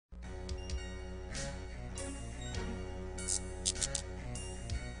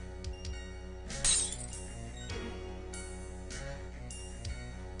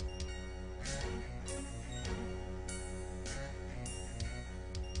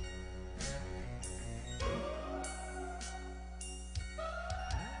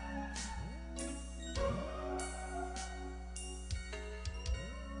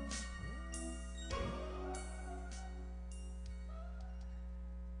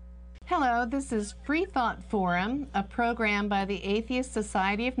Hello, this is Freethought Forum, a program by the Atheist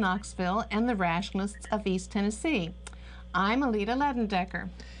Society of Knoxville and the Rationalists of East Tennessee. I'm Alita Ledendecker.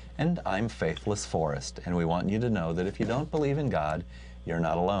 And I'm Faithless Forrest, and we want you to know that if you don't believe in God, you're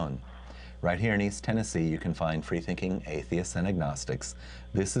not alone. Right here in East Tennessee, you can find free-thinking atheists and agnostics.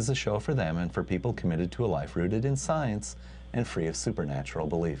 This is a show for them and for people committed to a life rooted in science and free of supernatural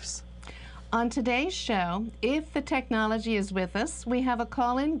beliefs. On today's show, if the technology is with us, we have a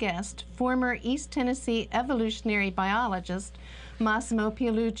call-in guest, former East Tennessee evolutionary biologist Massimo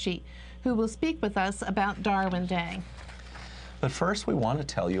Pigliucci, who will speak with us about Darwin Day. But first, we want to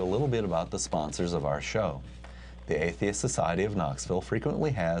tell you a little bit about the sponsors of our show. The Atheist Society of Knoxville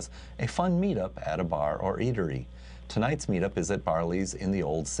frequently has a fun meetup at a bar or eatery. Tonight's meetup is at Barley's in the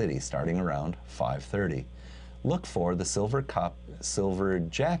Old City, starting around 5:30. Look for the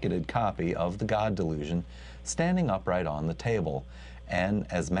silver-jacketed copy of The God Delusion standing upright on the table. And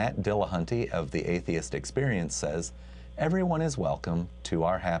as Matt Dillahunty of the Atheist Experience says, everyone is welcome to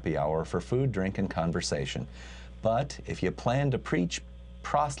our happy hour for food, drink, and conversation. But if you plan to preach,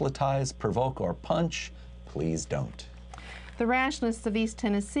 proselytize, provoke, or punch, please don't. The Rationalists of East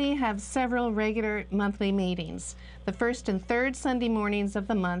Tennessee have several regular monthly meetings. The first and third Sunday mornings of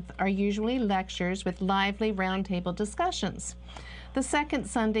the month are usually lectures with lively roundtable discussions. The second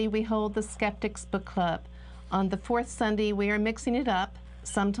Sunday, we hold the Skeptics Book Club. On the fourth Sunday, we are mixing it up,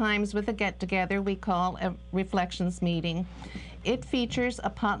 sometimes with a get-together we call a Reflections meeting. It features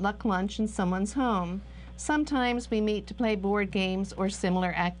a potluck lunch in someone's home. Sometimes we meet to play board games or similar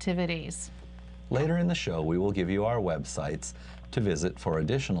activities. Later in the show, we will give you our websites to visit for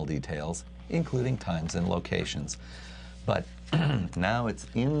additional details, including times and locations. But now it's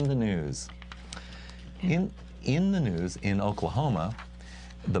in the news. In the news, in Oklahoma,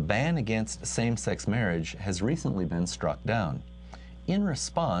 the ban against same-sex marriage has recently been struck down. In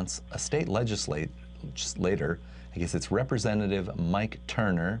response, a state legislator, I guess it's Representative Mike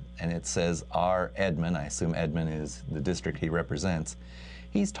Turner, and it says R. Edmond, I assume Edmond is the district he represents,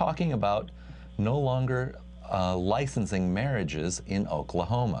 he's talking about no longer licensing marriages in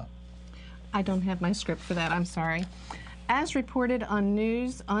Oklahoma. I don't have my script for that, I'm sorry. As reported on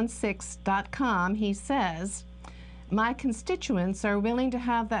newson6.com, he says, my constituents are willing to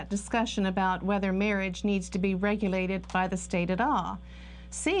have that discussion about whether marriage needs to be regulated by the state at all.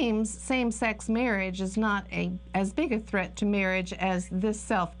 Seems same-sex marriage is not as big a threat to marriage as this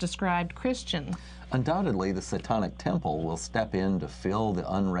self-described Christian. Undoubtedly, the Satanic Temple will step in to fill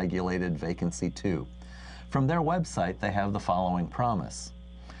the unregulated vacancy too. From their website, they have the following promise.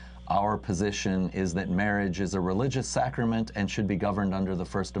 Our position is that marriage is a religious sacrament and should be governed under the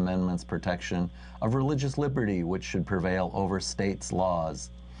First Amendment's protection of religious liberty, which should prevail over states'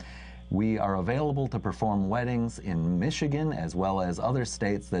 laws. We are available to perform weddings in Michigan as well as other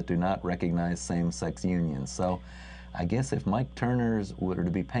states that do not recognize same-sex unions. So I guess if Mike Turner were to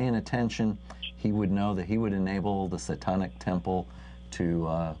be paying attention, he would know that he would enable the Satanic Temple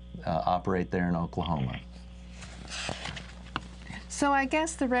to operate there in Oklahoma. So I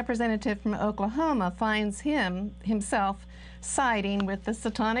guess the representative from Oklahoma finds himself siding with the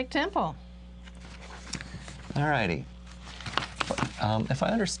Satanic Temple. All righty. If I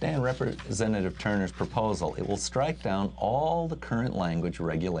understand Representative Turner's proposal, it will strike down all the current language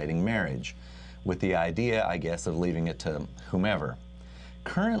regulating marriage, with the idea, I guess, of leaving it to whomever.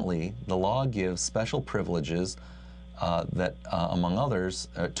 Currently, the law gives special privileges among others,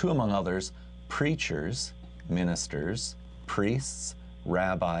 preachers, ministers, priests,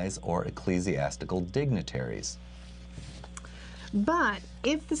 rabbis, or ecclesiastical dignitaries. But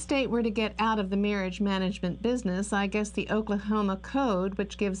if the state were to get out of the marriage management business, I guess the Oklahoma Code,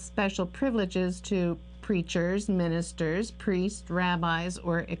 which gives special privileges to preachers, ministers, priests, rabbis,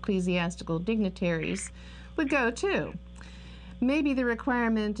 or ecclesiastical dignitaries, would go too. Maybe the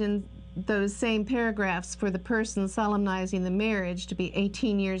requirement in those same paragraphs for the person solemnizing the marriage to be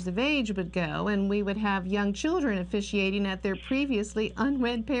 18 years of age would go, and we would have young children officiating at their previously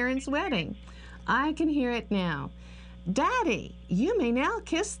unwed parents' wedding. I can hear it now. Daddy, you may now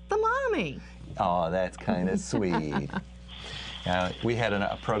kiss the mommy. Oh, that's kind of sweet. We had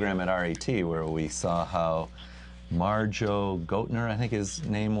a program at RET where we saw how Marjo Goetner, I think his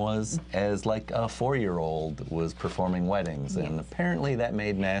name was, as like a 4-year-old was performing weddings. Yes. And apparently that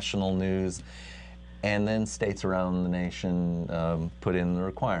made national news. And then states around the nation put in the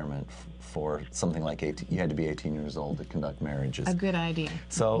requirement for something like 18, you had to be 18 years old to conduct marriages. A good idea.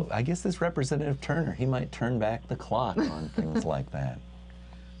 So I guess this Representative Turner, he might turn back the clock on things like that.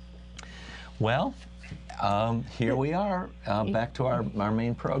 Well, here we are, back to our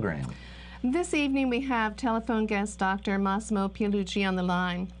main program. This evening we have telephone guest Dr. Massimo Pigliucci on the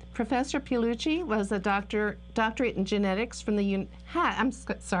line. Professor Pigliucci was a doctorate in genetics from the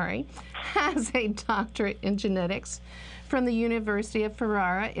has a doctorate in genetics from the University of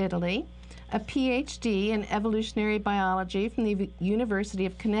Ferrara, Italy, a PhD in evolutionary biology from the University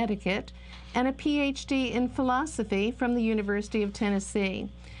of Connecticut, and a PhD in philosophy from the University of Tennessee.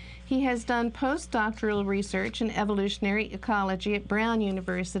 He has done postdoctoral research in evolutionary ecology at Brown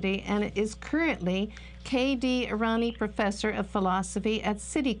University and is currently K.D. Irani Professor of Philosophy at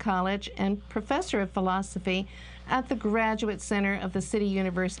City College and Professor of Philosophy at the Graduate Center of the City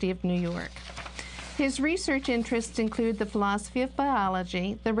University of New York. His research interests include the philosophy of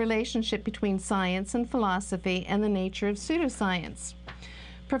biology, the relationship between science and philosophy, and the nature of pseudoscience.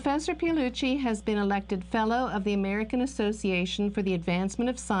 Professor Pigliucci has been elected Fellow of the American Association for the Advancement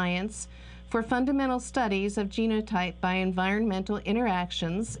of Science for fundamental studies of genotype by environmental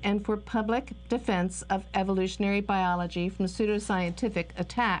interactions and for public defense of evolutionary biology from pseudoscientific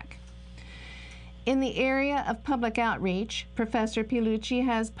attack. In the area of public outreach, Professor Pigliucci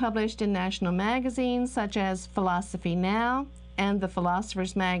has published in national magazines such as Philosophy Now and The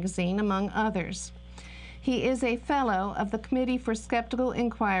Philosopher's Magazine, among others. He is a fellow of the Committee for Skeptical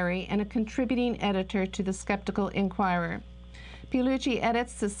Inquiry and a contributing editor to the Skeptical Inquirer. Pigliucci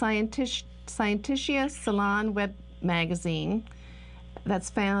edits the Scientifica Salon web magazine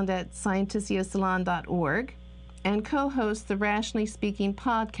that's found at scienticiasalon.org and co-hosts the Rationally Speaking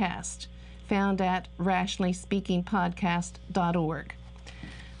podcast found at rationallyspeakingpodcast.org.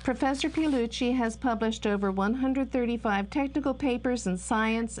 Professor Pigliucci has published over 135 technical papers in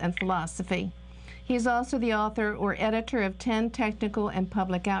science and philosophy. He is also the author or editor of 10 technical and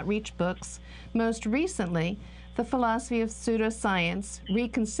public outreach books, most recently, The Philosophy of Pseudoscience,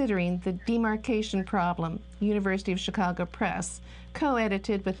 Reconsidering the Demarcation Problem, University of Chicago Press,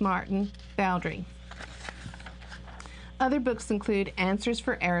 co-edited with Martin Bowdry. Other books include Answers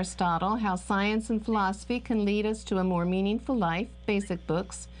for Aristotle, How Science and Philosophy Can Lead Us to a More Meaningful Life, basic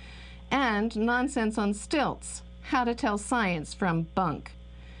books, and Nonsense on Stilts, How to Tell Science from Bunk,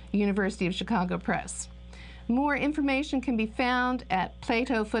 University of Chicago Press. More information can be found at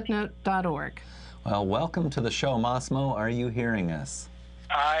platofootnote.org. Well, welcome to the show, Massimo. Are you hearing us?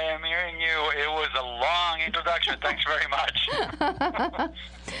 I am hearing you. It was a long introduction. Thanks very much.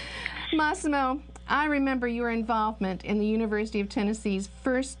 Massimo, I remember your involvement in the University of Tennessee's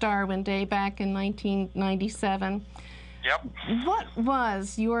first Darwin Day back in 1997. Yep. What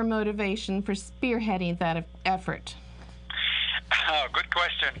was your motivation for spearheading that effort? Good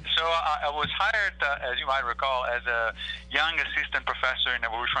question. So I was hired, as you might recall, as a young assistant professor in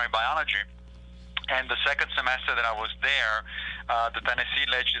evolutionary biology. And the second semester that I was there, the Tennessee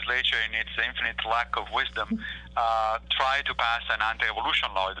legislature, in its infinite lack of wisdom, tried to pass an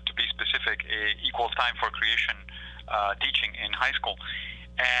anti-evolution law, to be specific, equal time for creation teaching in high school.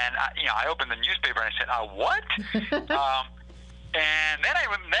 And I opened the newspaper and I said, what? And then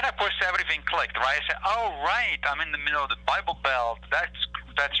of course everything clicked, right? I said, oh right, I'm in the middle of the Bible Belt.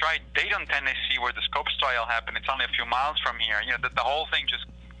 That's right, Dayton, Tennessee, where the Scopes trial happened. It's only a few miles from here. The whole thing just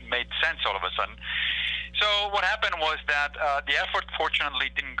made sense all of a sudden. So what happened was that the effort fortunately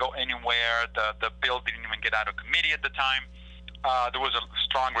didn't go anywhere. The bill didn't even get out of committee at the time. There was a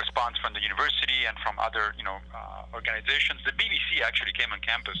strong response from the university and from other organizations. The BBC actually came on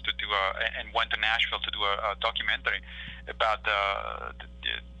campus to do and went to Nashville to do a documentary about the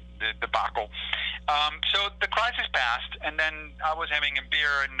debacle. So the crisis passed, and then I was having a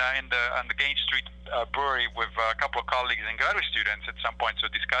beer on the Gaines Street brewery with a couple of colleagues and graduate students at some point, so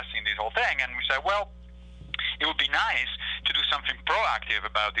discussing this whole thing, and we said, well, it would be nice to do something proactive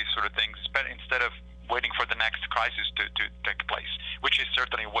about these sort of things instead of waiting for the next crisis to take place, which it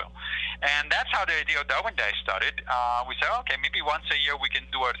certainly will. And that's how the idea of Darwin Day started. We said, okay, maybe once a year we can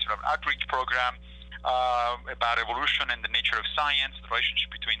do a sort of outreach program about evolution and the nature of science, the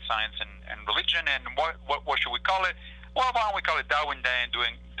relationship between science and religion, and what should we call it? Well, why don't we call it Darwin Day and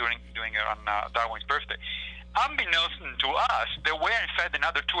doing it on Darwin's birthday? Unbeknownst to us, there were in fact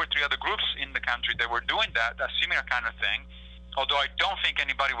another 2 or 3 other groups in the country that were doing that, a similar kind of thing, although I don't think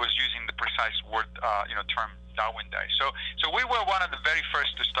anybody was using the precise word, term Darwin Day. So we were one of the very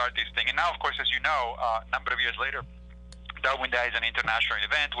first to start this thing. And now, of course, as you know, a number of years later, Darwin Day is an international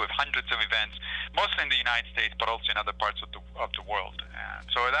event with hundreds of events, mostly in the United States, but also in other parts of the world. And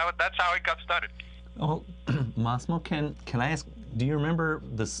so that's how it got started. Oh, Massimo, can I ask, do you remember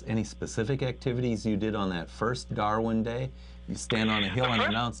any specific activities you did on that first Darwin Day? You stand on a hill and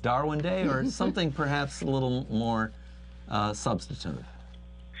announce Darwin Day, or something perhaps a little more substantive?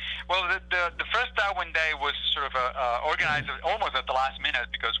 Well, the first Darwin Day was sort of organized almost at the last minute,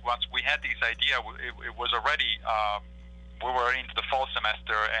 because once we had this idea, it was already we were into the fall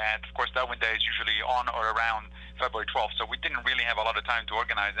semester, and of course Darwin Day is usually on or around February 12th, so we didn't really have a lot of time to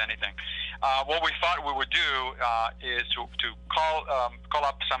organize anything. What we thought we would do is to call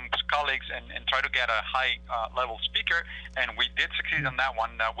up some colleagues and try to get a high-level speaker, and we did succeed on that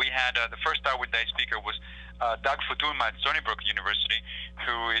one. We had the first Darwin Day speaker was Doug Futuma at Stony Brook University,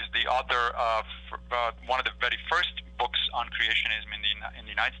 who is the author of one of the very first books on creationism in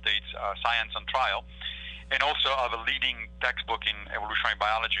the United States, Science on Trial, and also of a leading textbook in evolutionary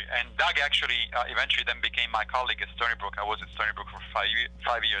biology. And Doug actually eventually then became my colleague at Stony Brook. I was at Stony Brook for 5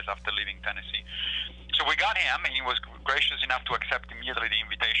 years after leaving Tennessee. So we got him, and he was gracious enough to accept immediately the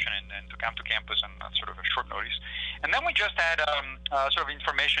invitation and to come to campus on sort of a short notice. And then we just had sort of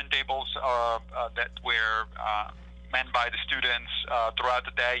information tables that were manned by the students throughout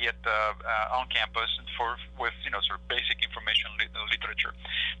the day on campus with sort of basic information literature.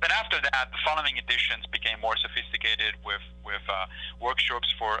 Then after that, the following editions became more sophisticated with workshops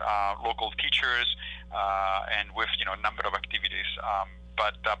for local teachers and with a number of activities.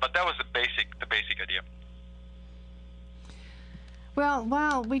 But that was the basic idea. Well,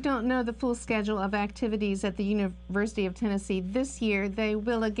 while we don't know the full schedule of activities at the University of Tennessee this year, they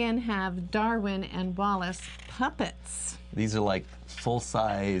will again have Darwin and Wallace puppets. These are like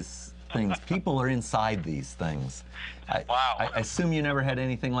full-size things. People are inside these things. Wow. I assume you never had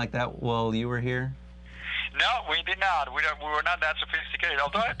anything like that while you were here? No, we did not. We were not that sophisticated.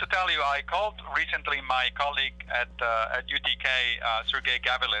 Although I have to tell you, I called recently my colleague at UTK, Sergei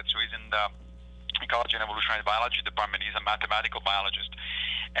Gavilets, who is in the Ecology and Evolutionary Biology department. He's a mathematical biologist.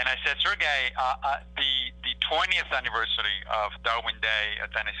 And I said, Sergei, the 20th anniversary of Darwin Day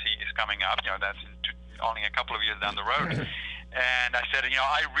at Tennessee is coming up. That's in only a couple of years down the road. And I said,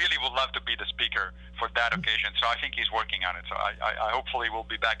 I really would love to be the speaker for that occasion. So I think he's working on it. So I hopefully will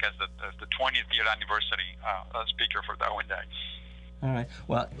be back as the 20th year anniversary speaker for Darwin Day. All right.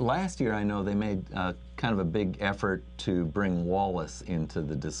 Well, last year I know they made kind of a big effort to bring Wallace into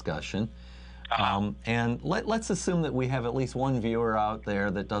the discussion. And let's assume that we have at least one viewer out there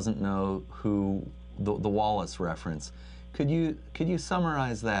that doesn't know who the Wallace reference. Could you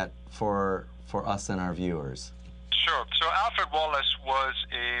summarize that for us and our viewers? Sure. So Alfred Wallace was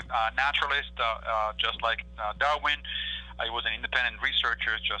a naturalist, just like Darwin. He was an independent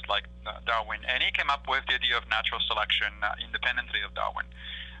researcher, just like Darwin, and he came up with the idea of natural selection independently of Darwin.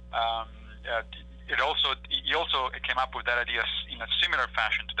 He also came up with that idea in a similar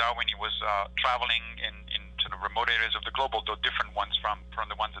fashion to Darwin. He was traveling in sort of remote areas of the globe, although different ones from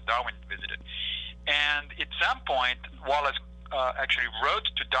the ones that Darwin visited. And at some point, Wallace actually wrote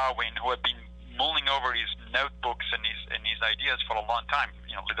to Darwin, who had been mulling over his notebooks and his ideas for a long time,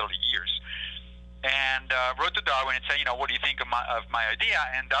 literally years. And wrote to Darwin and said, what do you think of my idea?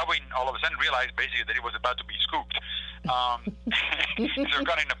 And Darwin all of a sudden realized basically that he was about to be scooped. So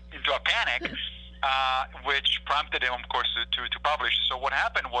got into a panic. Which prompted him, of course, to publish. So what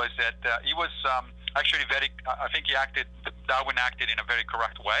happened was that he was actually I think Darwin acted in a very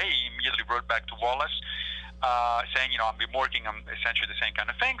correct way. He immediately wrote back to Wallace saying, I've been working on essentially the same kind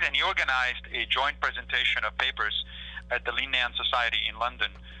of things, and he organized a joint presentation of papers at the Linnean Society in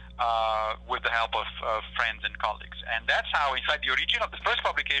London with the help of friends and colleagues. And that's how, in fact, the first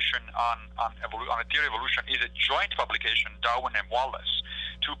publication on a theory of evolution is a joint publication, Darwin and Wallace,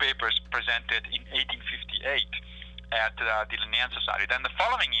 two papers presented in 1858 at the Linnean Society. Then the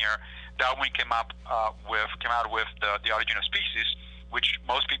following year, Darwin came out with the Origin of Species, which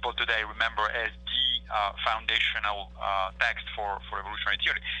most people today remember as the foundational text for evolutionary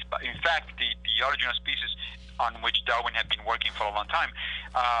theory. But in fact, the Origin of Species, on which Darwin had been working for a long time,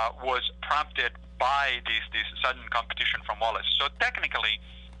 was prompted by this sudden competition from Wallace. So technically,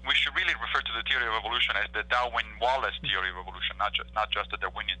 we should really refer to the theory of evolution as the Darwin-Wallace theory of evolution, not just the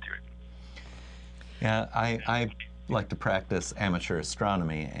Darwinian theory. Yeah, I like to practice amateur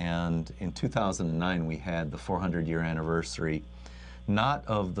astronomy, and in 2009 we had the 400-year anniversary, not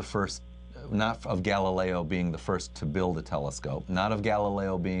of Galileo being the first to build a telescope, not of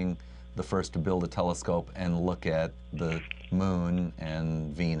Galileo being the first to build a telescope and look at the moon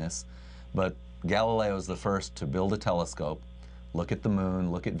and Venus, but Galileo is the first to build a telescope, look at the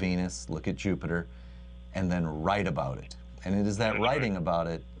moon, look at Venus, look at Jupiter, and then write about it. And it is that writing about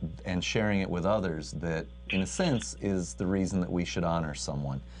it and sharing it with others that, in a sense, is the reason that we should honor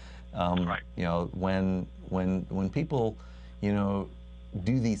someone. Right. When people,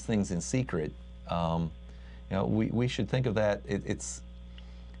 do these things in secret, we should think of that. It's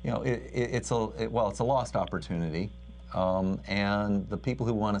a lost opportunity, and the people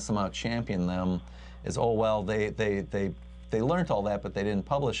who want to somehow champion them is, oh well, they learned all that, but they didn't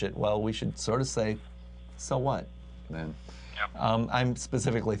publish it. Well, we should sort of say, so what? then. Yeah. I'm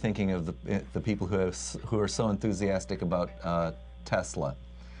specifically thinking of the people who are so enthusiastic about Tesla.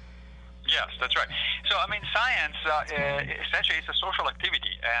 Yes, that's right. So, I mean, science essentially is a social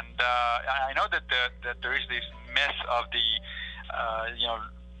activity, and I know that there is this myth of the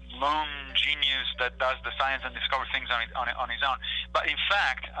lone genius that does the science and discovers things on his own. But in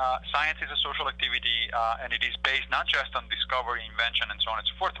fact, science is a social activity, and it is based not just on discovery, invention, and so on and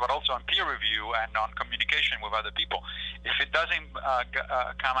so forth, but also on peer review and on communication with other people. If it doesn't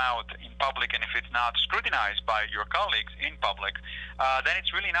come out in public, and if it's not scrutinized by your colleagues in public, then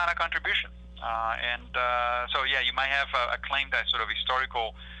it's really not a contribution. So yeah, you might have a claim that sort of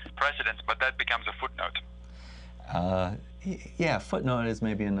historical precedence, but that becomes a footnote. Yeah, footnote is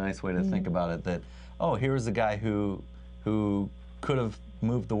maybe a nice way to think about it, that, oh, here's a guy who could have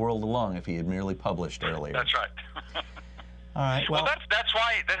moved the world along if he had merely published earlier. That's right. All right. Well, that's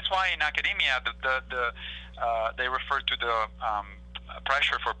why in academia they refer to the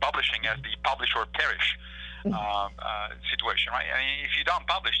pressure for publishing as the publish or perish situation, right? I mean, if you don't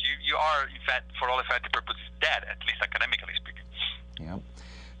publish, you are, in fact, for all effective purposes, dead, at least academically speaking. Yeah.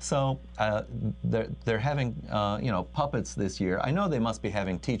 So they're having puppets this year. I know they must be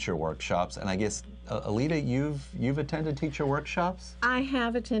having teacher workshops, and I guess Alita, you've attended teacher workshops? I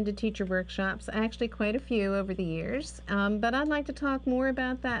have attended teacher workshops, actually quite a few over the years, but I'd like to talk more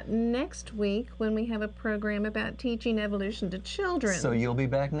about that next week when we have a program about teaching evolution to children. So you'll be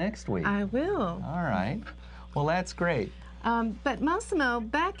back next week? I will. All right. Well, that's great. But Massimo,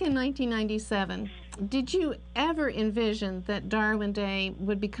 back in 1997, did you ever envision that Darwin Day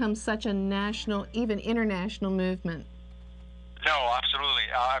would become such a national, even international movement? No, absolutely.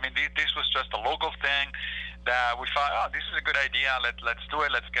 I mean, this was just a local thing that we thought, oh, this is a good idea. Let's do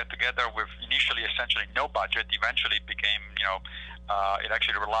it. Let's get together with initially essentially no budget. Eventually, it became, it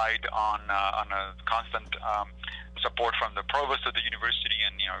actually relied on a constant support from the provost of the university,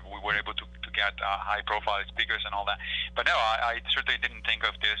 and we were able to get high-profile speakers and all that. But no, I certainly didn't think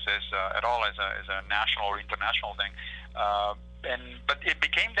of this as at all as a national or international thing. But it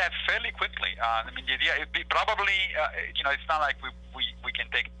became that fairly quickly. I mean, the idea, probably, it's not like we can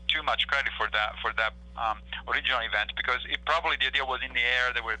take too much credit for that original event, because the idea was in the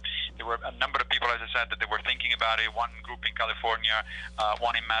air. There were a number of people, as I said, that they were thinking about it. One group in California,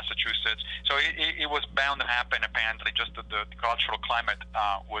 one in Massachusetts. So it was bound to happen. Apparently, just the cultural climate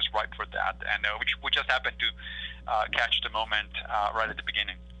was ripe for that, and we just happened to catch the moment right at the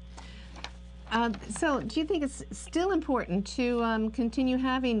beginning. So do you think it's still important to continue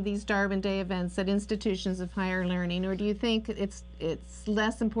having these Darwin Day events at institutions of higher learning, or do you think it's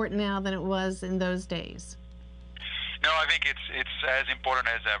less important now than it was in those days? No, I think it's as important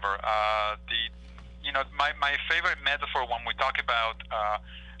as ever. My favorite metaphor when we talk about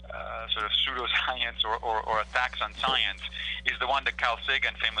sort of pseudoscience or attacks on science is the one that Carl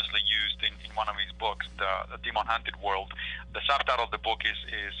Sagan famously used in one of his books, The Demon Hunted World. The subtitle of the book is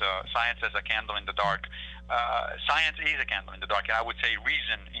Science as a Candle in the Dark. Science is a candle in the dark, and I would say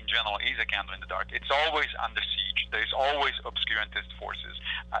reason in general is a candle in the dark. It's always under siege. There's always obscurantist forces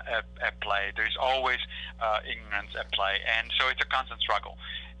at play. There's always ignorance at play, and so it's a constant struggle.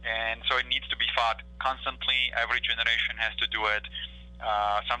 And so it needs to be fought constantly. Every generation has to do it.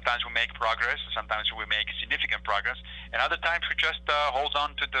 Sometimes we make progress, sometimes we make significant progress, and other times we just hold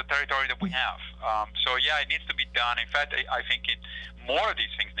on to the territory that we have. So yeah, it needs to be done. In fact, I think more of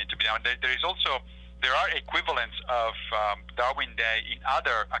these things need to be done. There are equivalents of Darwin Day in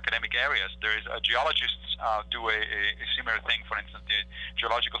other academic areas. There is geologists do a similar thing. For instance, the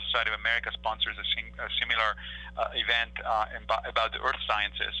Geological Society of America sponsors a similar event about the earth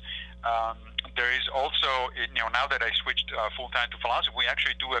sciences. There is also, now that I switched full-time to philosophy, we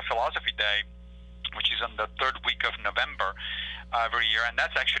actually do a philosophy day, which is on the third week of November every year, and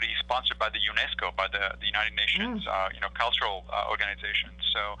that's actually sponsored by the UNESCO, by the United Nations, cultural organizations.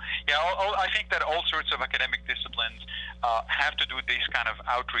 So, yeah, I think that all sorts of academic disciplines have to do this kind of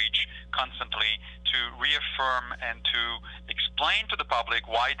outreach constantly to reaffirm and to explain to the public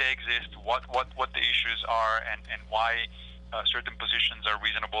why they exist, what the issues are, and why certain positions are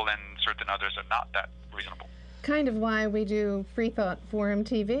reasonable and certain others are not that reasonable. Kind of why we do Freethought Forum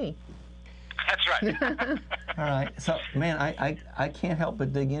TV. That's right. All right. So, man, I can't help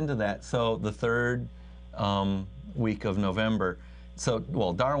but dig into that. So the third week of November. So,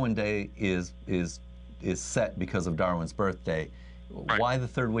 well, Darwin Day is set because of Darwin's birthday. Right. Why the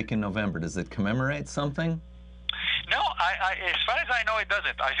third week in November? Does it commemorate something? No, as far as I know, it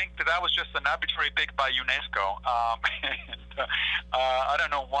doesn't. I think that was just an arbitrary pick by UNESCO. I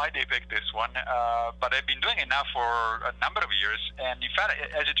don't know why they picked this one, but they've been doing it now for a number of years. And in fact,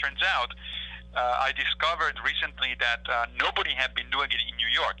 as it turns out, I discovered recently that nobody had been doing it in New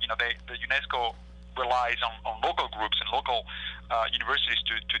York. You know, the UNESCO relies on local groups and local universities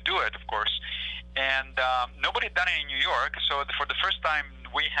to do it, of course. And nobody had done it in New York. So for the first time,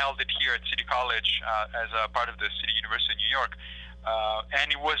 we held it here at City College as a part of the City University of New York. And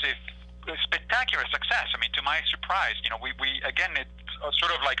it was a spectacular success. I mean, to my surprise, you know, we again, it's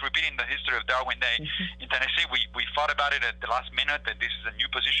sort of like repeating the history of Darwin Day in Tennessee. We thought about it at the last minute, that this is a new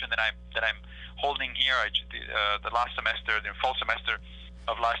position that I'm holding here. The last semester, the fall semester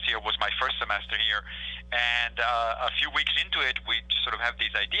of last year was my first semester here, and a few weeks into it, we sort of have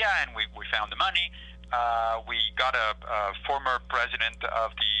this idea, and we found the money. We got a former president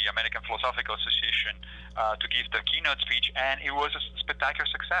of the American Philosophical Association to give the keynote speech, and it was a spectacular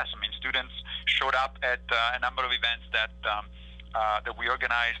success. I mean, students showed up at a number of events that we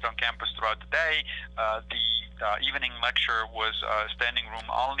organized on campus throughout the day. The evening lecture was standing room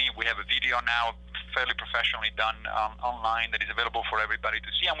only. We have a video now, fairly professionally done online, that is available for everybody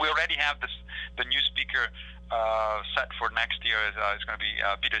to see. And we already have the new speaker set for next year. It's going to be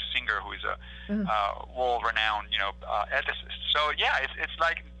Peter Singer, who is a world-renowned, ethicist. So yeah, it's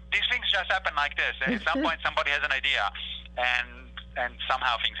like these things just happen like this. At some point, somebody has an idea, and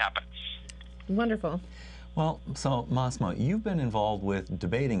somehow things happen. Wonderful. Well, so Massimo, you've been involved with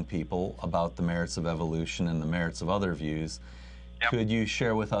debating people about the merits of evolution and the merits of other views. Yep. Could you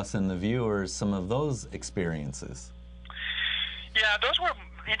share with us and the viewers some of those experiences? Yeah, those were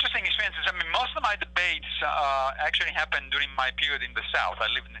interesting experiences. I mean, most of my debates actually happened during my period in the South. I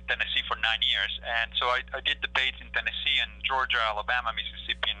lived in Tennessee for 9 years, and so I did debates in Tennessee and Georgia, Alabama,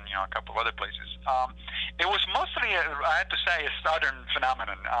 Mississippi, and a couple of other places. It was mostly, I have to say, a Southern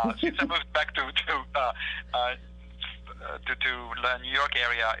phenomenon. Since I moved back to the New York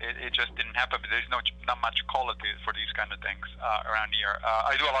area, it just didn't happen. There's not much quality for these kind of things around here.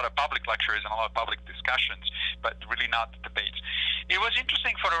 I do a lot of public lectures and a lot of public discussions, but really not debates. It was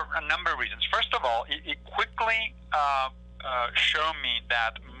interesting for a number of reasons. First of all, it quickly showed me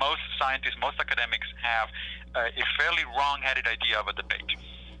that most scientists, most academics have a fairly wrong-headed idea of a debate.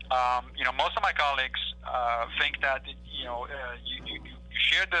 Most of my colleagues think that you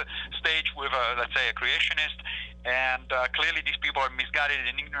share the stage with, let's say, a creationist, and clearly these people are misguided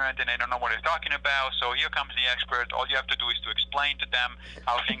and ignorant, and they don't know what they're talking about. So here comes the expert. All you have to do is to explain to them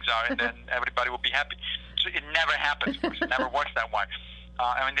how things are, and then everybody will be happy. So it never happens. Of course. It never works that way.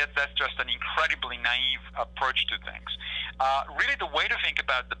 I mean, that's just an incredibly naive approach to things. Really, the way to think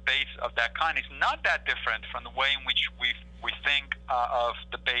about debates of that kind is not that different from the way in which we think of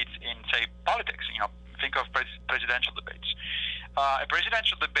debates in, say, politics. Think of presidential debates. A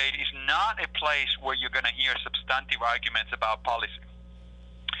presidential debate is not a place where you're going to hear substantive arguments about policy.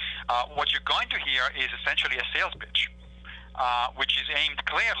 What you're going to hear is essentially a sales pitch, which is aimed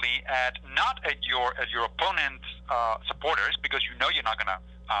clearly not at your opponent's supporters, because you're not going to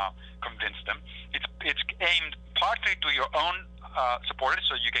convince them. It's aimed partly to your own supporters,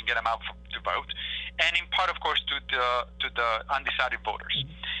 so you can get them out to vote, and in part, of course, to the undecided voters.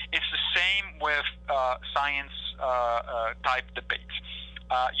 It's the same with science type debates.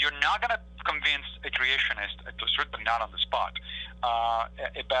 You're not going to convince a creationist, certainly not on the spot,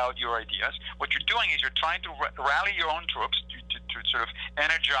 about your ideas. What you're doing is you're trying to rally your own troops to sort of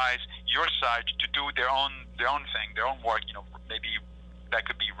energize your side to do their own thing, their own work. Maybe that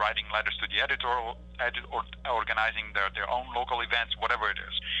could be writing letters to the editor or organizing their own local events, whatever it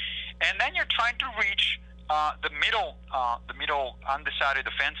is. And then you're trying to reach the middle undecided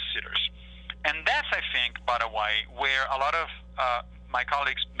fence sitters. And that's, I think, by the way, where a lot of my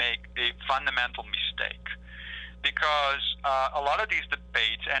colleagues make a fundamental mistake. Because a lot of these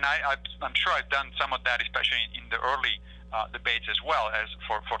debates, and I'm sure I've done some of that, especially in the early debates as well, as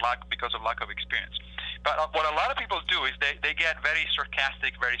because of lack of experience. But what a lot of people do is they get very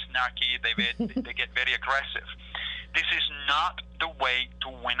sarcastic, very snarky, they get very aggressive. This is not the way to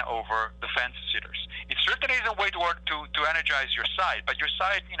win over the fence sitters. It certainly is a way to energize your side, but your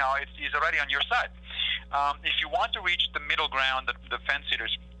side, is already on your side. If you want to reach the middle ground, the fence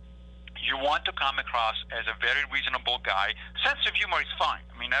sitters, you want to come across as a very reasonable guy. Sense of humor is fine.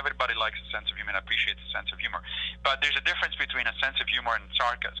 I mean, everybody likes a sense of humor and appreciates a sense of humor. But there's a difference between a sense of humor and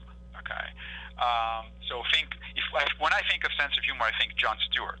sarcasm, okay? So when I think of sense of humor, I think Jon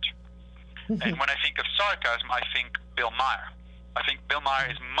Stewart. And when I think of sarcasm, I think Bill Maher. I think Bill Maher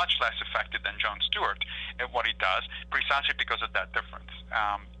is much less effective than Jon Stewart at what he does, precisely because of that difference.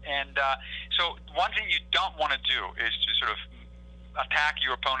 So one thing you don't want to do is to sort of attack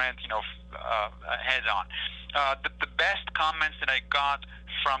your opponent, heads on. The best comments that I got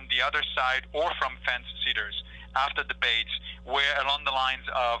from the other side or from fence sitters after debates were along the lines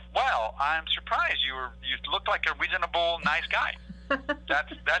of, "Well, I'm surprised you look like a reasonable, nice guy."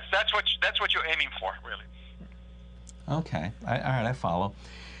 That's what you're aiming for, really. Okay, all right, I follow.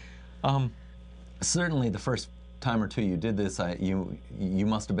 Certainly, the first time or two you did this, you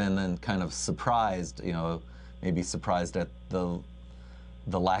must have been then kind of surprised, maybe surprised at the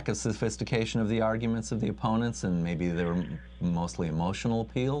lack of sophistication of the arguments of the opponents, and maybe they were mostly emotional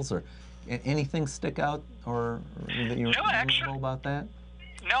appeals, or anything stick out, or that you remember about that?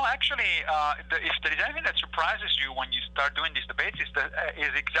 No, actually, if there is anything that surprises you when you start doing these debates,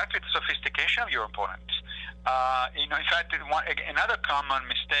 is exactly the sophistication of your opponents. In fact, another common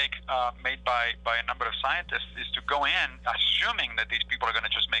mistake made by a number of scientists is to go in assuming that these people are going to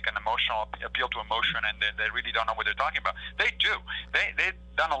just make an emotional appeal to emotion, and they really don't know what they're talking about. They do. They've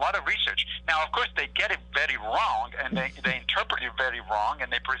done a lot of research. Now, of course, they get it very wrong, and they interpret it very wrong,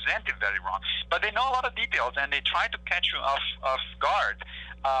 and they present it very wrong. But they know a lot of details, and they try to catch you off guard,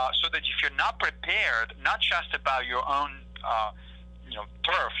 so that if you're not prepared, not just about your own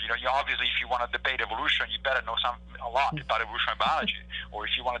turf. You obviously, if you want to debate evolution, you better know a lot about evolutionary biology. Or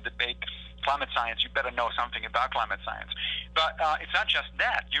if you want to debate climate science, you better know something about climate science. But it's not just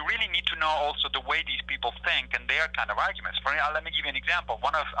that. You really need to know also the way these people think and their kind of arguments. Let me give you an example.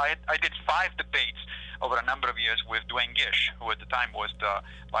 I did 5 debates over a number of years with Duane Gish, who at the time was the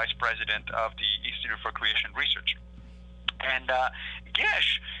vice president of the Institute for Creation Research. And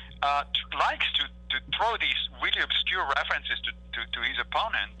Gish likes to throw these really obscure references to his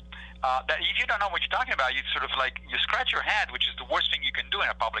opponent, that if you don't know what you're talking about, you sort of you scratch your head, which is the worst thing you can do in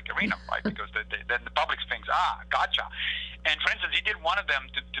a public arena, right? Because then the public thinks, gotcha. And for instance, he did one of them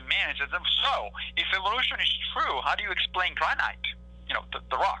to me, and he says, so, if evolution is true, how do you explain granite?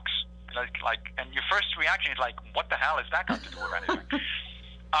 The rocks. And your first reaction is what the hell is that got to do with anything?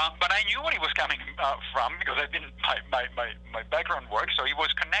 But I knew where he was coming from, because I've been my background work. So he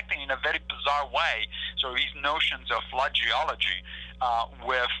was connecting in a very bizarre way. So his notions of flood geology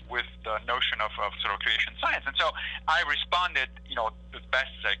with the notion of sort of creation science. And so I responded, as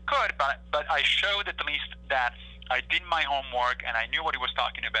best as I could. But I showed at least that I did my homework and I knew what he was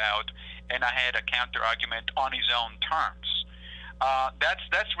talking about, and I had a counter argument on his own terms.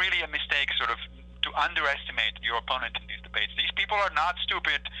 That's really a mistake, sort of, to underestimate your opponent in these debates. These people are not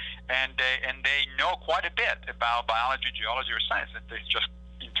stupid, and they know quite a bit about biology, geology, or science. They just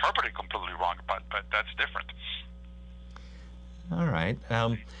interpret it completely wrong, but that's different. All right.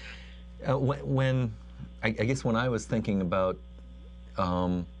 I guess when I was thinking about,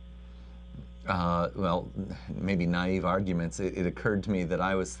 well, maybe naive arguments, it occurred to me that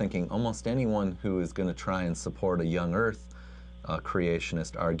I was thinking almost anyone who is going to try and support a young Earth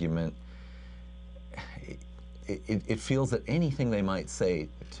creationist argument, it feels that anything they might say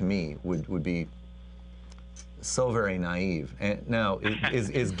to me would be so very naive. And now,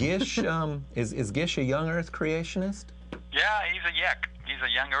 is Gish is Gish a young Earth creationist? Yeah, he's a YEC. He's a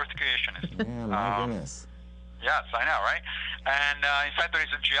young Earth creationist. Yeah, my goodness. Yes, I know, right? And in fact, there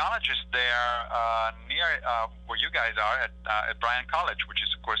is a geologist there near where you guys are at Bryan College, which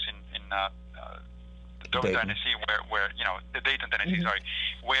is, of course, in Dover, Tennessee, where Dayton, Tennessee, sorry,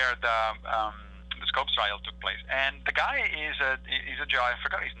 where the Scopes trial took place. And the guy is a geologist. I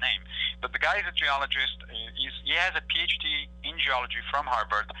forgot his name, but the guy is a geologist. He has a PhD in geology from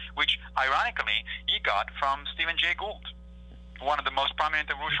Harvard, which ironically he got from Stephen Jay Gould, one of the most prominent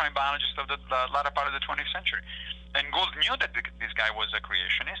evolutionary biologists of the latter part of the 20th century. And Gould knew that this guy was a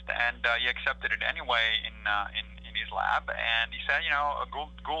creationist, and he accepted it anyway in his lab. And he said,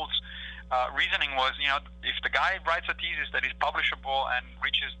 Gould's reasoning was, if the guy writes a thesis that is publishable and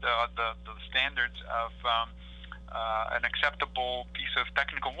reaches the standards of an acceptable piece of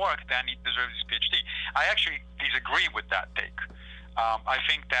technical work, then he deserves his PhD. I actually disagree with that take. I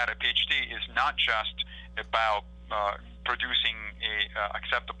think that a PhD is not just about producing a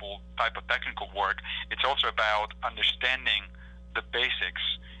acceptable type of technical work. It's also about understanding the basics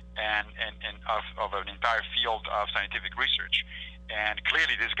and of an entire field of scientific research. And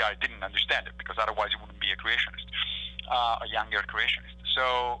clearly this guy didn't understand it, because otherwise he wouldn't be a creationist, a younger creationist.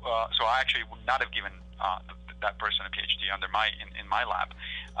 So I actually would not have given that person a PhD in my lab.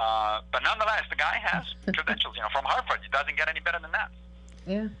 But nonetheless, the guy has credentials, from Harvard. It doesn't get any better than that.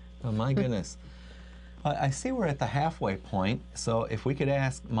 Yeah. Oh, my goodness. I see we're at the halfway point, so if we could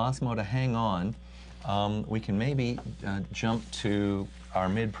ask Massimo to hang on, we can maybe jump to our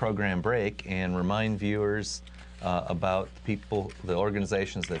mid-program break and remind viewers about the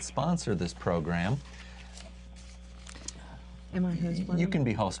organizations that sponsor this program. Am I host one? You can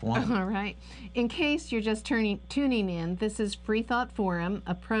be host one. All right. In case you're just tuning in, this is Freethought Forum,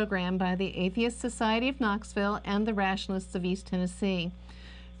 a program by the Atheist Society of Knoxville and the Rationalists of East Tennessee.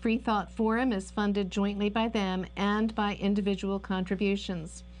 Freethought Forum is funded jointly by them and by individual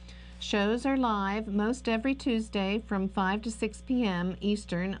contributions. Shows are live most every Tuesday from 5 to 6 p.m.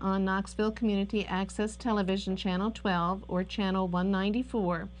 Eastern on Knoxville Community Access Television Channel 12 or Channel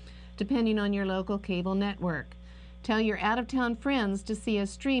 194, depending on your local cable network. Tell your out-of-town friends to see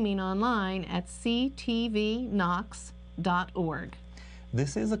us streaming online at ctvknox.org.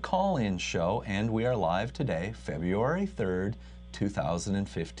 This is a call-in show, and we are live today, February 3rd,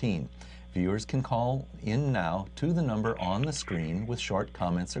 2015. Viewers can call in now to the number on the screen with short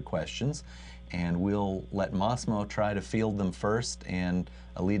comments or questions, and we'll let Massimo try to field them first, and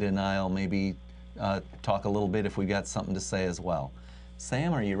Alita and I'll maybe talk a little bit if we got something to say as well.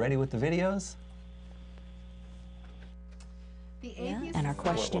 Sam, are you ready with the videos? And are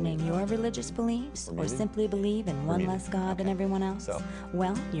questioning your religious beliefs or simply believe in one less God than everyone else?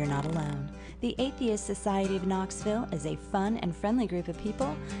 Well, you're not alone. The Atheist Society of Knoxville is a fun and friendly group of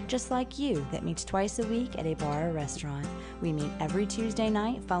people just like you that meets twice a week at a bar or restaurant. We meet every Tuesday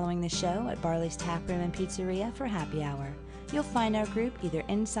night following the show at Barley's Tap Room and Pizzeria for happy hour. You'll find our group either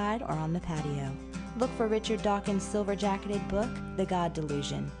inside or on the patio. Look for Richard Dawkins' silver-jacketed book, The God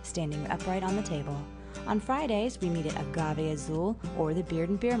Delusion, standing upright on the table. On Fridays, we meet at Agave Azul or the Beard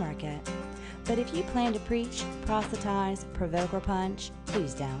and Beer Market. But if you plan to preach, proselytize, provoke, or punch,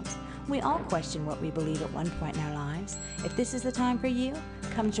 please don't. We all question what we believe at one point in our lives. If this is the time for you,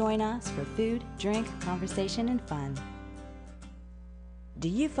 come join us for food, drink, conversation, and fun. Do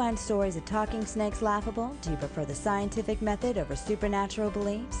you find stories of talking snakes laughable? Do you prefer the scientific method over supernatural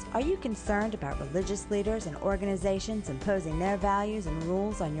beliefs? Are you concerned about religious leaders and organizations imposing their values and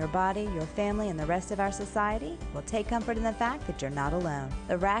rules on your body, your family, and the rest of our society? Well, take comfort in the fact that you're not alone.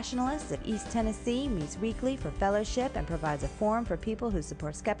 The Rationalists of East Tennessee meets weekly for fellowship and provides a forum for people who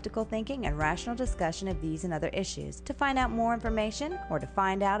support skeptical thinking and rational discussion of these and other issues. To find out more information or to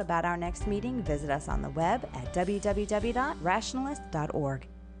find out about our next meeting, visit us on the web at www.rationalist.org.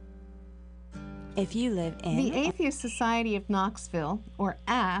 If you live in the Atheist Society of Knoxville, or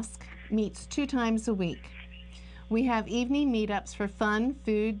ASK, meets 2 times a week. We have evening meetups for fun,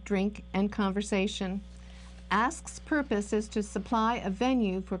 food, drink, and conversation. ASK's purpose is to supply a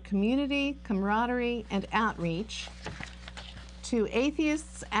venue for community, camaraderie, and outreach to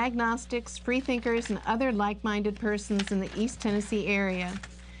atheists, agnostics, freethinkers, and other like-minded persons in the East Tennessee area.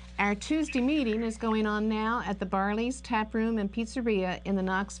 Our Tuesday meeting is going on now at the Barley's Tap Room and Pizzeria in the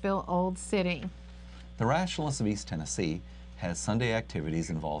Knoxville Old City. The Rationalists of East Tennessee has Sunday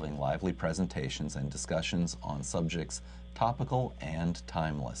activities involving lively presentations and discussions on subjects topical and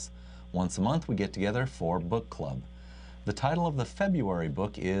timeless. Once a month we get together for book club. The title of the February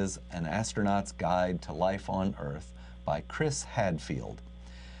book is An Astronaut's Guide to Life on Earth by Chris Hadfield.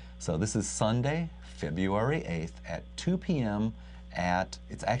 So this is Sunday, February 8th at 2 p.m.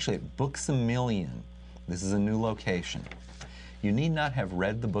 It's actually at Books A Million. This is a new location. You need not have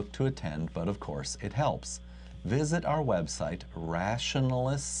read the book to attend, but of course it helps. Visit our website,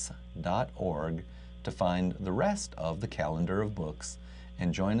 rationalists.org, to find the rest of the calendar of books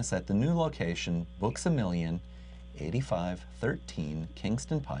and join us at the new location, Books A Million, 8513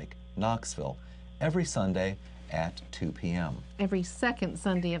 Kingston Pike, Knoxville, every Sunday at 2 p.m. Every second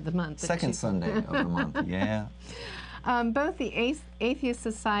Sunday of the month. Second Sunday of the month, yeah. Both the Atheist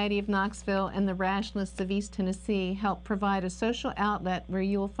Society of Knoxville and the Rationalists of East Tennessee help provide a social outlet where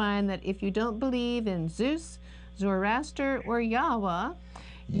you will find that if you don't believe in Zeus, Zoroaster, or Yahweh,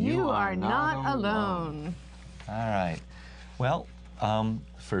 you are not alone. All right. Well,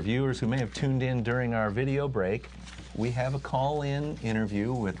 for viewers who may have tuned in during our video break, we have a call-in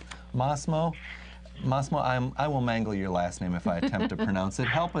interview with Massimo. Massimo, I will mangle your last name if I attempt to pronounce it.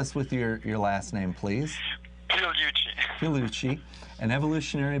 Help us with your last name, please. Pigliucci, an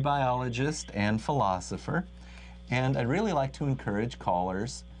evolutionary biologist and philosopher. And I'd really like to encourage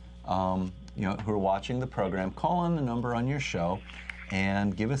callers who are watching the program, call on the number on your show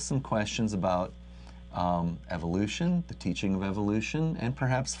and give us some questions about evolution, the teaching of evolution, and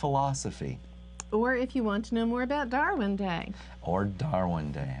perhaps philosophy. Or if you want to know more about Darwin Day. Or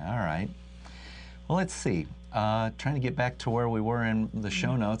Darwin Day, all right. Well, let's see. Trying to get back to where we were in the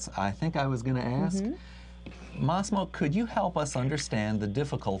show notes, I think I was going to ask, Massimo, could you help us understand the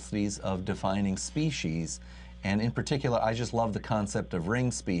difficulties of defining species? And in particular, I just love the concept of ring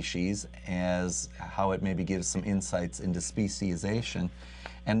species as how it maybe gives some insights into speciation.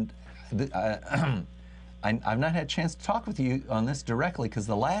 And I've not had a chance to talk with you on this directly, because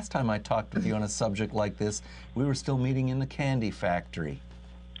the last time I talked with you on a subject like this, we were still meeting in the candy factory.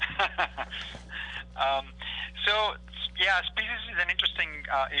 So, yeah, species is an interesting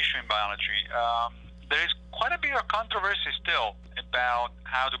issue in biology. There is quite a bit of controversy still about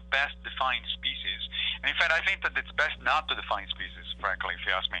how to best define species. And in fact, I think that it's best not to define species, frankly, if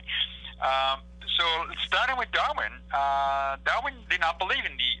you ask me. So, starting with Darwin, Darwin did not believe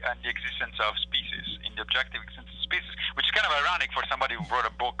in the existence of species, in the objective existence of species, which is kind of ironic for somebody who wrote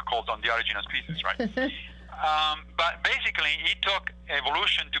a book called On the Origin of Species, right? But basically, he took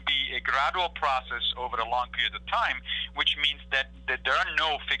evolution to be a gradual process over a long period of time, which means that there are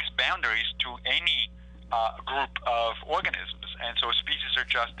no fixed boundaries to any group of organisms. And so species are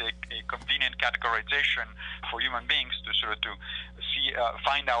just a convenient categorization for human beings to sort of see,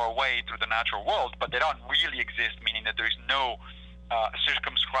 find our way through the natural world, but they don't really exist, meaning that there is no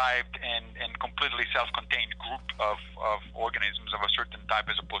circumscribed and completely self-contained group of organisms of a certain type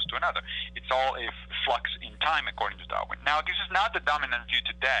as opposed to another. It's all a flux in time, according to Darwin. Now, this is not the dominant view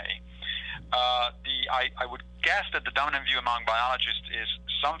today. I would guess that the dominant view among biologists is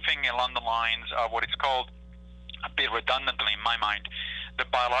something along the lines of what it's called, a bit redundantly in my mind, the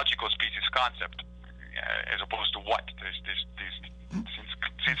biological species concept, as opposed to what?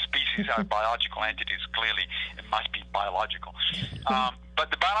 Since species are biological entities, clearly it must be biological. But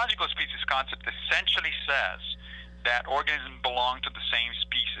the biological species concept essentially says that organisms belong to the same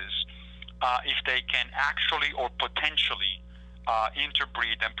species if they can actually or potentially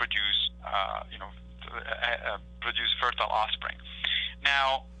interbreed and produce, produce fertile offspring.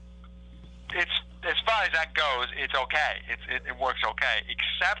 Now, it's, as far as that goes, it's okay. It works okay,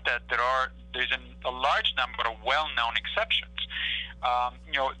 except that there's a large number of well-known exceptions.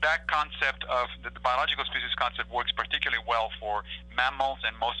 That concept of the biological species concept works particularly well for mammals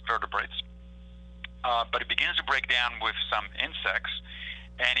and most vertebrates, but it begins to break down with some insects,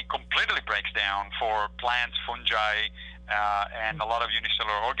 and it completely breaks down for plants, fungi, and a lot of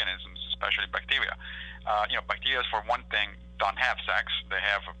unicellular organisms, especially bacteria. Bacteria, for one thing, don't have sex. They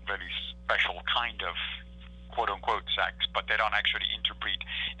have a very special kind of quote-unquote sex, but they don't actually interbreed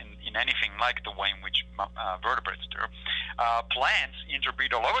in anything like the way in which vertebrates do. Plants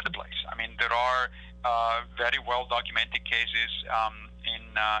interbreed all over the place. I mean, there are very well-documented cases in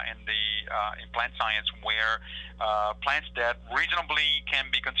plant science where plants that reasonably can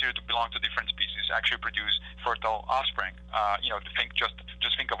be considered to belong to different species actually produce fertile offspring.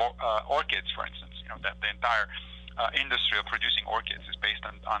 Just think of orchids, for instance. That the entire industry of producing orchids is based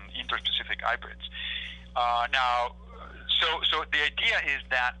on interspecific hybrids. So the idea is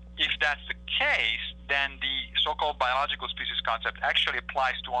that if that's the case, then the so-called biological species concept actually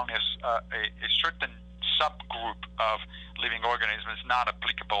applies to only a certain subgroup of living organisms, not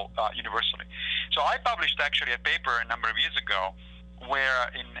applicable universally. So I published actually a paper a number of years ago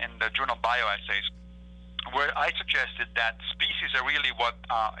where in the journal Bioessays, where I suggested that species are really what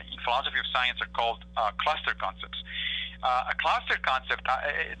in philosophy of science are called cluster concepts. A cluster concept,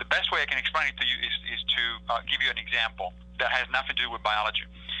 the best way I can explain it to you is to give you an example that has nothing to do with biology.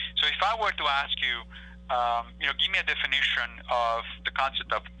 So if I were to ask you, give me a definition of the concept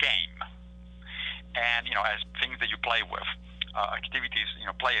of game, and as things that you play with, activities,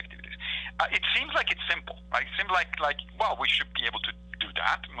 play activities. It seems like it's simple, right? It seems like well, we should be able to do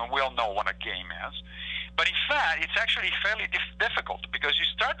that. I mean, we all know what a game is. But in fact, it's actually fairly difficult because you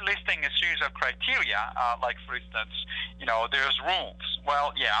start listing a series of criteria, like for instance, there's rules.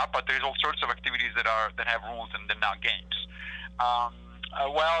 Well, yeah, but there's all sorts of activities that have rules and they're not games.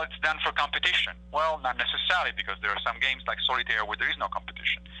 Well, it's done for competition. Well, not necessarily, because there are some games like solitaire where there is no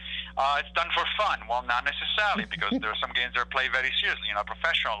competition. It's done for fun. Well, not necessarily, because there are some games that are played very seriously, on a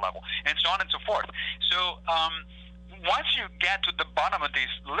professional level, and so on and so forth. So once you get to the bottom of this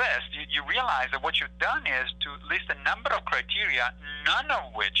list, you realize that what you've done is to list a number of criteria, none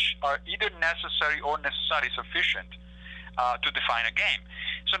of which are either necessary or necessarily sufficient to define a game.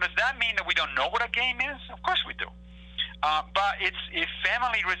 So does that mean that we don't know what a game is? Of course we do. But it's a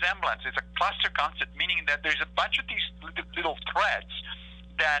family resemblance. It's a cluster concept, meaning that there's a bunch of these little threads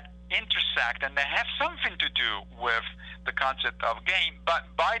that intersect, and they have something to do with the concept of game, but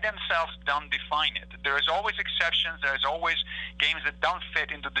by themselves don't define it. There is always exceptions. There is always games that don't fit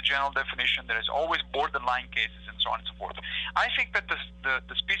into the general definition. There is always borderline cases, and so on and so forth. I think that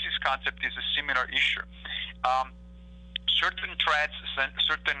the species concept is a similar issue. Certain threads,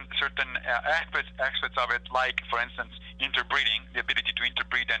 certain aspects of it, like, for instance, interbreeding, the ability to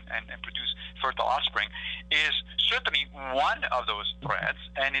interbreed and produce fertile offspring, is certainly one of those threads,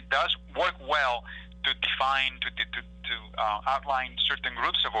 and it does work well to define, to outline certain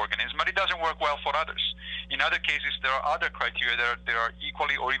groups of organisms, but it doesn't work well for others. In other cases, there are other criteria that are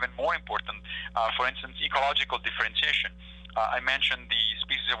equally or even more important. For instance, ecological differentiation. I mentioned the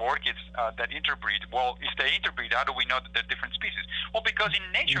species of orchids that interbreed. Well, if they interbreed, how do we know that they're different species? Well, because in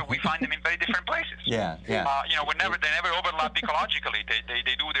nature we find them in very different places. Yeah. They never overlap ecologically.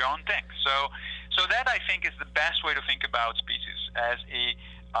 They do their own thing. So that I think is the best way to think about species, as a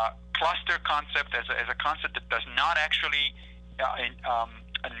cluster concept, as a concept that does not actually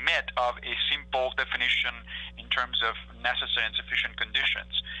admit of a simple definition in terms of necessary and sufficient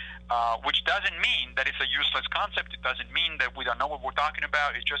conditions. Which doesn't mean that it's a useless concept. It doesn't mean that we don't know what we're talking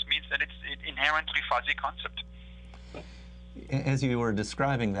about. It just means that it's an inherently fuzzy concept. As you were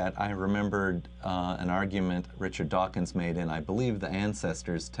describing that, I remembered an argument Richard Dawkins made in, I believe, The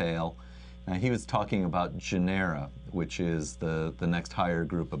Ancestor's Tale. He was talking about genera, which is the next higher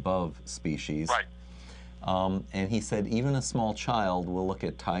group above species. Right. And he said even a small child will look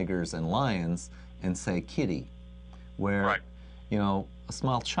at tigers and lions and say kitty, where, right. A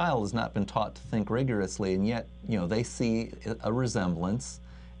small child has not been taught to think rigorously, and yet, they see a resemblance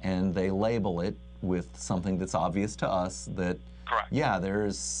and they label it with something that's obvious to us that, correct. Yeah,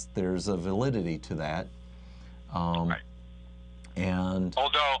 there's a validity to that. Right. And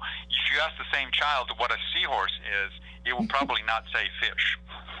although, if you ask the same child what a seahorse is, it will probably not say fish.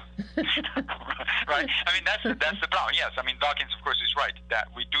 Right? I mean, that's the problem. Yes, I mean, Dawkins, of course, is right that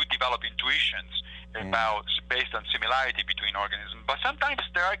we do develop intuitions based on similarity between organisms, but sometimes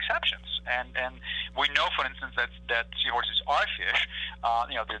there are exceptions, and we know, for instance, that seahorses are fish.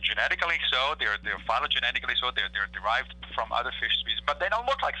 They're genetically so, they're phylogenetically so, they're derived from other fish species, but they don't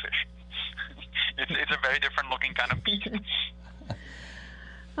look like fish. It's a very different looking kind of beast.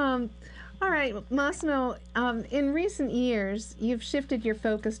 All right, Massimo, in recent years, you've shifted your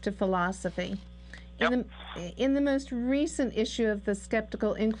focus to philosophy. Yep. In the most recent issue of the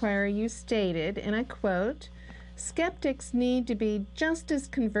Skeptical Inquirer, you stated, and I quote, "Skeptics need to be just as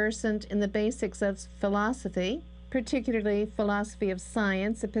conversant in the basics of philosophy, particularly philosophy of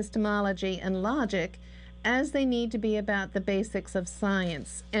science, epistemology, and logic, as they need to be about the basics of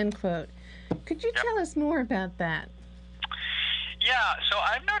science," end quote. Could you tell us more about that? Yeah, so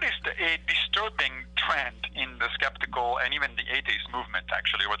I've noticed a disturbing trend in the skeptical and even the atheist movement,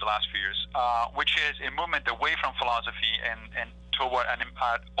 actually, over the last few years, which is a movement away from philosophy and toward an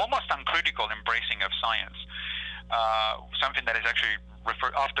almost uncritical embracing of science, something that is actually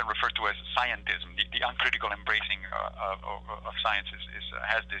often referred to as scientism. The uncritical embracing of science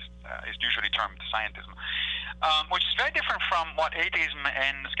is usually termed scientism, which is very different from what atheism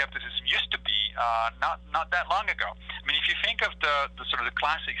and skepticism used to be not that long ago. I mean, if you think of the sort of the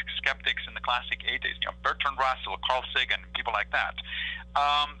classic skeptics and the classic atheists, Bertrand Russell, Carl Sagan, people like that,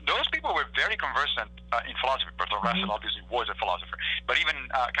 those people were very conversant in philosophy. Bertrand Russell obviously was a philosopher, but even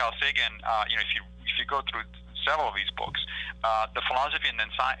Carl Sagan, if you go through several of these books, the philosophy and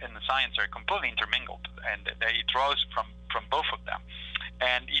the science are completely intermingled, and he draws from both of them.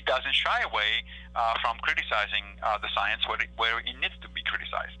 And he doesn't shy away from criticizing the science where it needs to be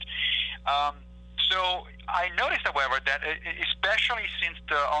criticized. So I noticed, however, that especially since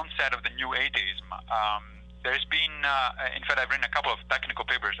the onset of the new atheism, there's been, in fact, I've written a couple of technical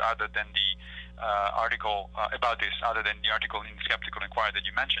papers other than the article about this, other than the article in Skeptical Inquirer that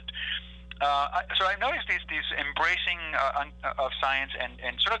you mentioned. So I've noticed this embracing of science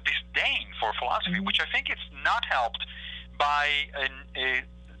and sort of disdain for philosophy, which I think is not helped by a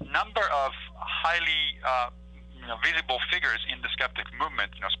number of highly visible figures in the skeptic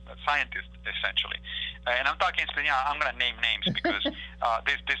movement, scientists essentially. And I'm talking, I'm going to name names because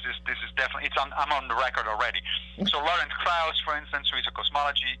this is definitely, I'm on the record already. So Lawrence Krauss, for instance, who is a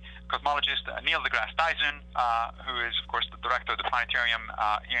cosmologist, Neil deGrasse Tyson, who is, of course, the director of the planetarium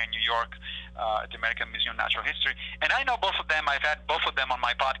here in New York, at the American Museum of Natural History. And I know both of them. I've had both of them on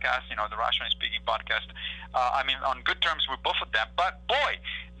my podcast, the Rationally Speaking podcast. I'm on good terms with both of them. But boy,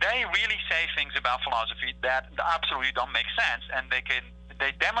 they really say things about philosophy that absolutely don't make sense, and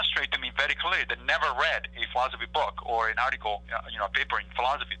they demonstrate to me very clearly that never read a philosophy book or an article, a paper in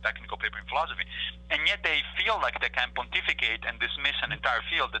philosophy, technical paper in philosophy, and yet they feel like they can pontificate and dismiss an entire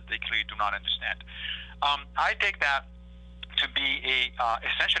field that they clearly do not understand. I take that to be a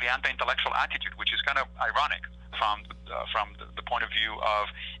essentially anti-intellectual attitude, which is kind of ironic from the point of view of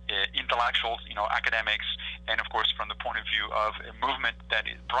intellectuals, academics, and of course from the point of view of a movement that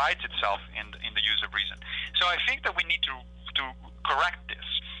prides itself in the use of reason. So I think that we need to correct this.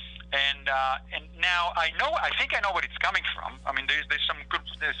 And now I think I know where it's coming from. I mean, there's some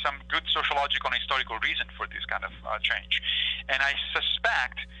good sociological and historical reason for this kind of change, and I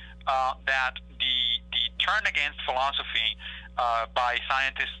suspect that the turn against philosophy by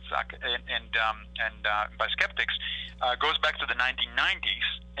scientists and by skeptics goes back to the 1990s,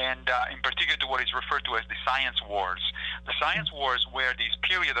 and in particular to what is referred to as the science wars. The science wars were this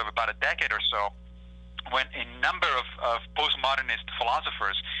period of about a decade or so when a number of postmodernist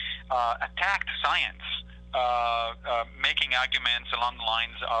philosophers attacked science, making arguments along the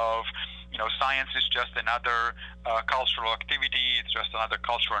lines of, science is just another cultural activity, it's just another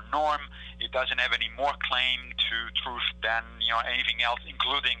cultural norm, it doesn't have any more claim to truth than anything else,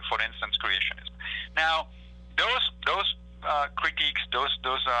 including, for instance, creationism. Now, those critiques, those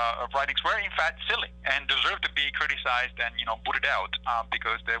writings were in fact silly and deserve to be criticized and booted out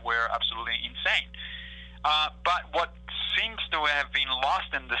because they were absolutely insane. But what seems to have been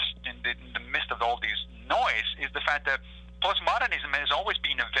lost in the midst of all this noise is the fact that postmodernism has always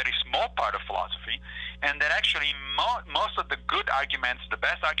been a very small part of philosophy, and that actually most of the good arguments, the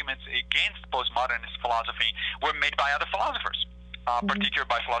best arguments against postmodernist philosophy were made by other philosophers, particularly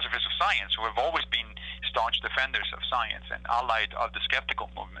by philosophers of science, who have always been staunch defenders of science and allied of the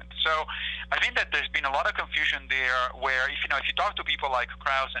skeptical movement. So I think that there's been a lot of confusion there where if you talk to people like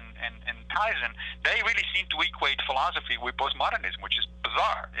Krauss and Tyson, they really seem to equate philosophy with postmodernism, which is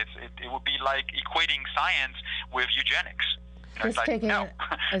bizarre. It would be like equating science with eugenics. Just taking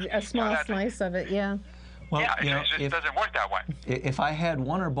a small slice of it, yeah. Well, yeah, it doesn't work that way. If I had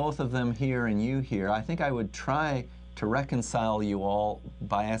one or both of them here and you here, I think I would try to reconcile you all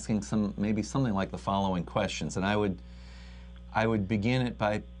by asking maybe something like the following questions, and I would begin it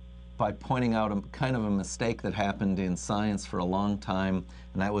by pointing out a kind of a mistake that happened in science for a long time,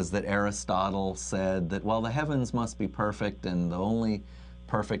 and that was that Aristotle said that, well, the heavens must be perfect, and the only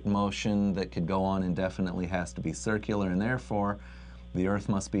perfect motion that could go on indefinitely has to be circular, and therefore the Earth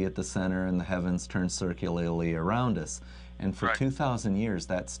must be at the center and the heavens turn circularly around us. And for 2,000 years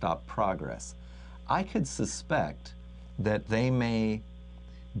that stopped progress. I could suspect that they may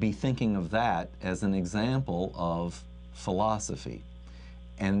be thinking of that as an example of philosophy.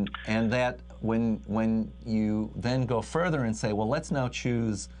 And that when you then go further and say, well, let's now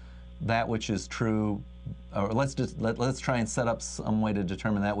choose that which is true, or let's try and set up some way to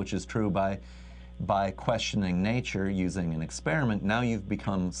determine that which is true by questioning nature using an experiment, now you've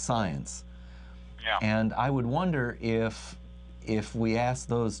become science. Yeah. And I would wonder if we ask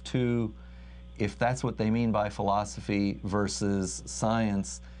those two, if that's what they mean by philosophy versus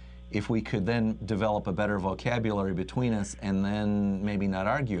science, if we could then develop a better vocabulary between us and then maybe not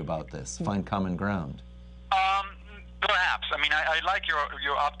argue about this, find common ground. Perhaps. I mean, I like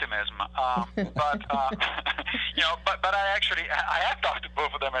your optimism, but but I have talked to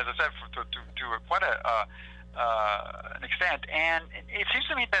both of them, as I said, to quite an extent, and it seems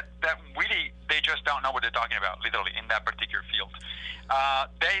to me that really they just don't know what they're talking about, literally, in that particular field.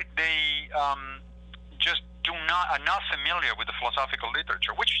 They just are not familiar with the philosophical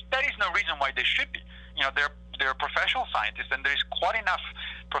literature, which there is no reason why they should be. They're professional scientists, and there is quite enough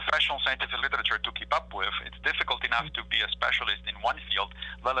professional scientific literature to keep up with. It's difficult enough to be a specialist in one field,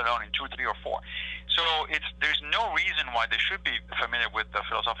 let alone in 2, 3, or 4. So there's no reason why they should be familiar with the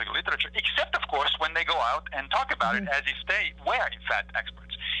philosophical literature, except, of course, when they go out and talk about it as if they were, in fact,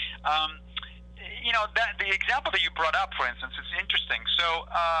 experts. The example that you brought up, for instance, is interesting. So,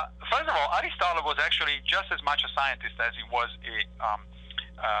 first of all, Aristotle was actually just as much a scientist as he was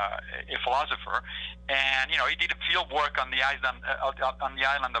a philosopher, and he did field work on the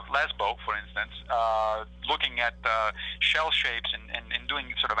island of Lesbo, for instance, looking at shell shapes and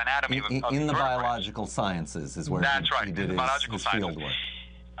doing sort of anatomy of in the biological sciences is where he did his field work.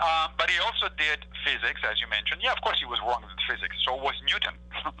 But he also did physics, as you mentioned. Yeah, of course he was wrong with physics. So was Newton.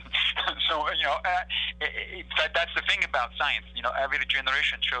 So, in fact, that's the thing about science. Every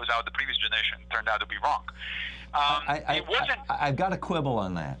generation shows how the previous generation turned out to be wrong. I've got a quibble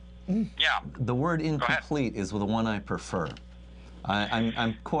on that. Yeah. The word incomplete is the one I prefer.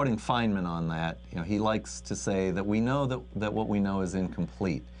 I'm quoting Feynman on that. He likes to say that we know that what we know is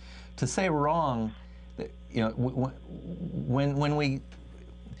incomplete. To say wrong,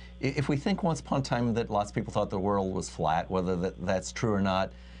 if we think once upon a time that lots of people thought the world was flat, whether that's true or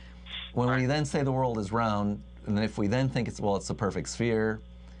not, when we then say the world is round, and if we then think it's a perfect sphere,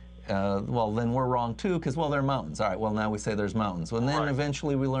 well, then we're wrong too, because, well, there are mountains. All right, well, now we say there's mountains. And then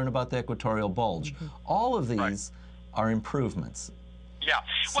eventually we learn about the equatorial bulge. All of these are improvements. Yeah.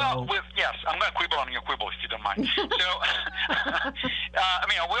 So, yes, I'm going to quibble on your quibble, if you don't mind. So,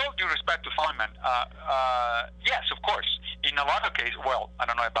 with all due respect to Feynman, yes, of course, in a lot of cases, well, I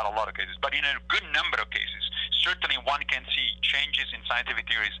don't know about a lot of cases, but in a good number of cases, certainly one can see changes in scientific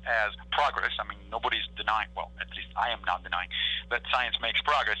theories as progress. I mean, nobody's denying, well, at least I am not denying, that science makes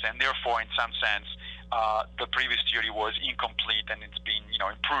progress, and therefore, in some sense, the previous theory was incomplete and it's been,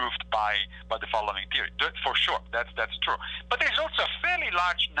 improved by the following theory. For sure, that's true. But there's also a fairly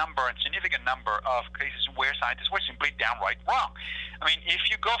large number and significant number of cases where scientists were simply downright wrong. I mean, if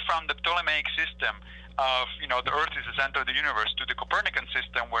you go from the Ptolemaic system of, the Earth is the center of the universe to the Copernican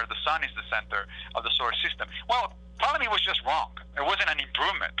system where the sun is the center of the solar system, well, Ptolemy was just wrong. It wasn't an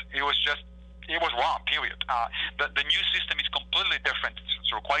improvement. It was wrong, period. The new system is completely different,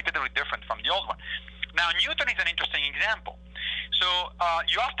 sort of qualitatively different from the old one. Now, Newton is an interesting example. So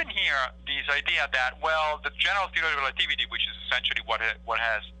you often hear this idea that, well, the general theory of relativity, which is essentially what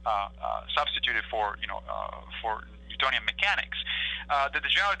has substituted for Newtonian mechanics, that the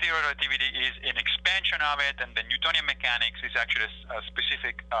general theory of relativity is an expansion of it, and the Newtonian mechanics is actually a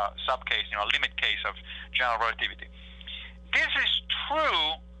specific subcase, limit case of general relativity. This is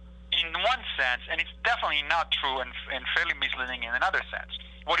true in one sense, and it's definitely not true and fairly misleading in another sense.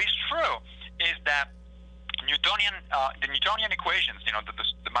 What is true is that the Newtonian equations,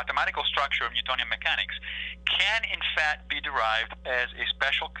 the mathematical structure of Newtonian mechanics, can in fact be derived as a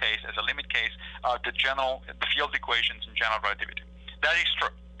special case, as a limit case of the field equations in general relativity. That is true.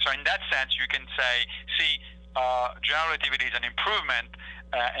 So in that sense, you can say, general relativity is an improvement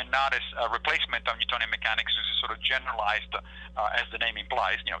and not as a replacement of Newtonian mechanics, which is sort of generalized, as the name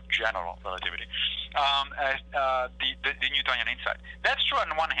implies, general relativity, as the Newtonian insight. That's true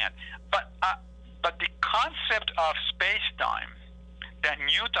on one hand, but the concept of space-time that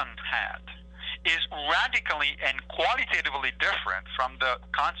Newton had is radically and qualitatively different from the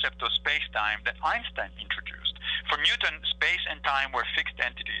concept of space-time that Einstein introduced. For Newton, space and time were fixed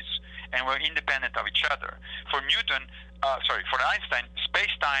entities and were independent of each other. For Einstein,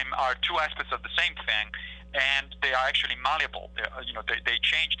 space-time are two aspects of the same thing, and they are actually malleable. They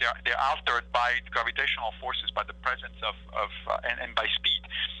change. They're altered by gravitational forces, by the presence of and by speed.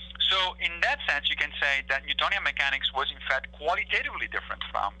 So in that sense, you can say that Newtonian mechanics was in fact qualitatively different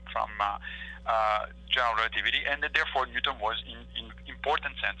from general relativity, and that therefore Newton was in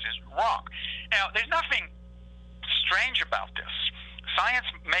important senses wrong. Now, there's nothing strange about this. Science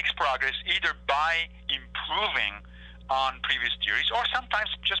makes progress either by improving on previous theories or sometimes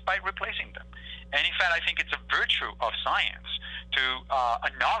just by replacing them. And in fact, I think it's a virtue of science to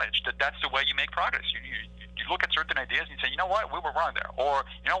acknowledge that that's the way you make progress. You look at certain ideas and you say, you know what, we were wrong there. Or,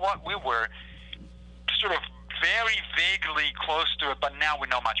 you know what, we were sort of very vaguely close to it, but now we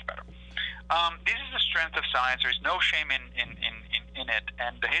know much better. This is the strength of science. There's no shame in it,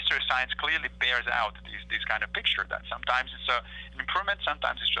 and the history of science clearly bears out this kind of picture that sometimes it's an improvement,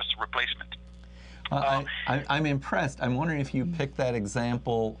 sometimes it's just a replacement. I'm impressed. I'm wondering if you picked that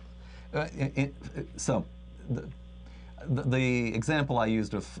example. The example I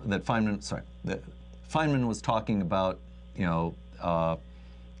used of that Feynman was talking about,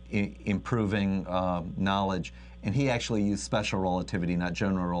 improving knowledge, and he actually used special relativity, not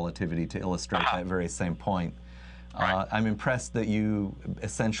general relativity, to illustrate that very same point. Right. I'm impressed that you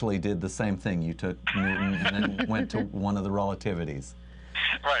essentially did the same thing. You took Newton and then went to one of the relativities.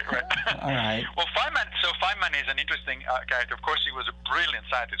 Right. All right. Well, Feynman is an interesting character. Of course, he was a brilliant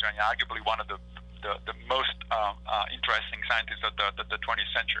scientist, and arguably one of the most interesting scientists of the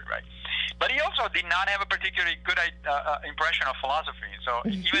 20th century, right? But he also did not have a particularly good impression of philosophy. So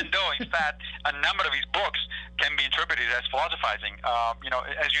even though, in fact, a number of his books can be interpreted as philosophizing,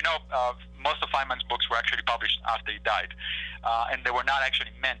 as you know, most of Feynman's books were actually published after he died, and they were not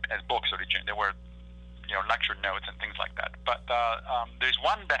actually meant as books originally. They were lecture notes and things like that. But there's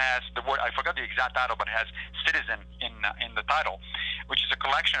one that has the word, I forgot the exact title, but it has citizen in the title, which is a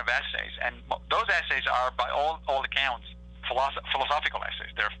collection of essays. And those essays are, by all accounts, philosophical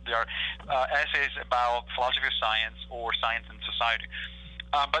essays. They're essays about philosophy of science or science and society.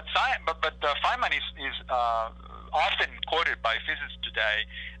 But Feynman is often quoted by physicists today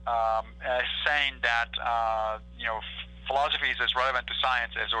as saying that philosophy is as relevant to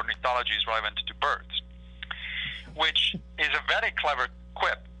science as ornithology is relevant to birds, which is a very clever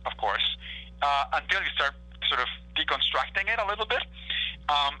quip, of course, until you start sort of deconstructing it a little bit,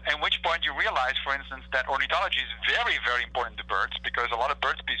 at which point you realize, for instance, that ornithology is very, very important to birds, because a lot of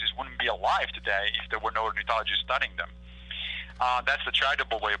bird species wouldn't be alive today if there were no ornithologists studying them. That's the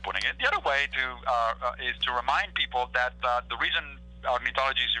charitable way of putting it. The other way is to remind people that the reason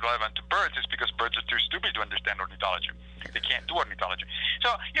ornithology is relevant to birds is because birds are too stupid to understand ornithology. They can't do ornithology.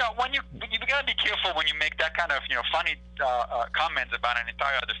 So, when you gotta be careful when you make that kind of, funny comments about an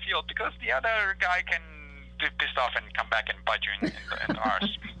entire other field, because the other guy can be pissed off and come back and bite you in the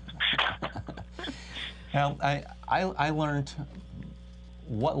arse. Well, I learned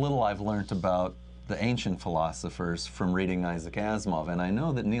what little I've learned about the ancient philosophers from reading Isaac Asimov, and I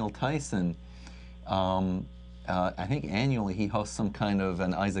know that Neil Tyson I think annually he hosts some kind of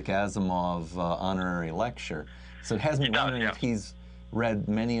an Isaac Asimov honorary lecture. So it has me wondering if he's read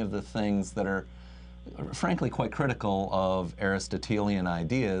many of the things that are frankly quite critical of Aristotelian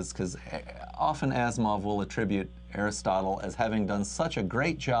ideas, because often Asimov will attribute Aristotle as having done such a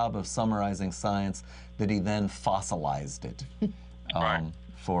great job of summarizing science that he then fossilized it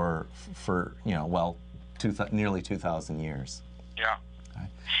for well, nearly 2,000 years. Yeah.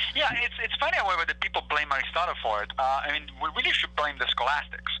 Yeah, it's funny, however, that people blame Aristotle for it. I mean, we really should blame the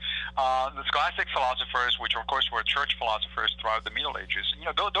scholastics. The scholastic philosophers, which of course were church philosophers throughout the Middle Ages,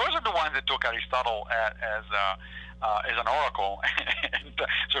 those are the ones that took Aristotle as an oracle, and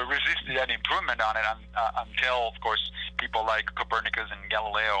so resisted any improvement on it until, of course, people like Copernicus and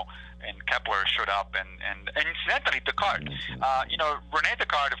Galileo and Kepler showed up, and incidentally, Descartes. René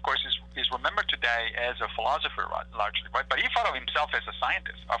Descartes, of course, is remembered today as a philosopher, largely, right? But he thought of himself as a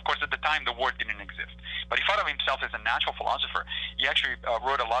scientist. Of course, at the time, the word didn't exist. But he thought of himself as a natural philosopher. He actually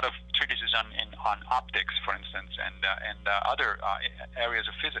wrote a lot of treatises on optics, for instance, and other areas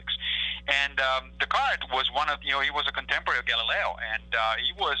of physics. And Descartes was one of, he was a contemporary of Galileo, and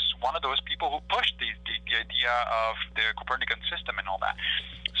he was one of those people who pushed the idea of the Copernican system and all that.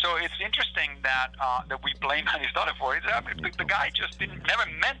 So it's interesting that we blame Aristotle for it. The guy just never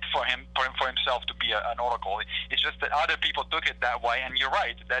meant for himself to be an oracle. It's just that other people took it that way, and you're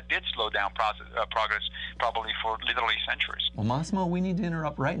right, that did slow down progress probably for literally centuries. Well, Massimo, we need to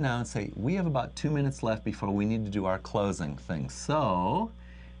interrupt right now and say we have about 2 minutes left before we need to do our closing thing. So,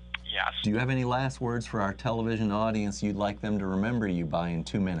 yes. Do you have any last words for our television audience you'd like them to remember you by in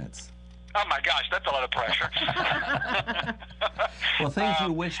 2 minutes? Oh my gosh, that's a lot of pressure. Well, things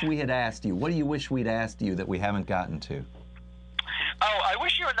you wished we had asked you. What do you wish we'd asked you that we haven't gotten to? Oh, I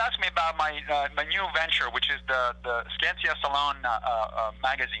wish you had asked me about my new venture, which is the Scientia Salon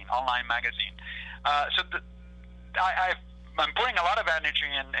magazine, online magazine. I'm putting a lot of energy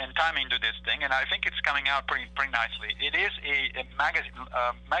and time into this thing, and I think it's coming out pretty nicely. It is a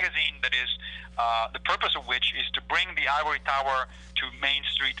magazine that is the purpose of which is to bring the ivory tower to Main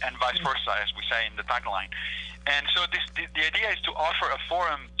Street and vice versa, as we say in the tagline. And so the idea is to offer a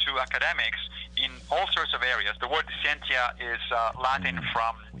forum to academics in all sorts of areas. The word scientia is Latin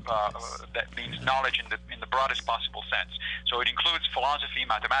from that means knowledge in the broadest possible sense. So it includes philosophy,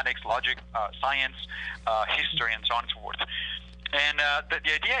 mathematics, logic, science, history, and so on and so forth. And the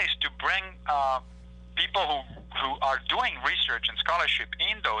idea is to bring people who are doing research and scholarship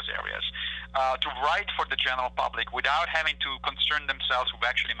in those areas to write for the general public without having to concern themselves with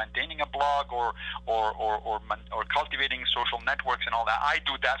actually maintaining a blog or cultivating social networks and all that. I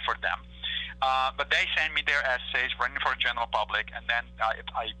do that for them. But they send me their essays written for the general public, and then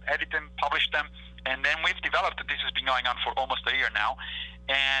I edit them, publish them, and then we've developed, this has been going on for almost a year now,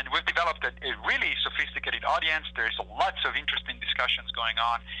 and we've developed a really sophisticated audience. There's lots of interesting discussions going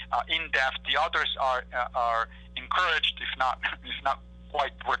on, in depth. The authors are encouraged, if not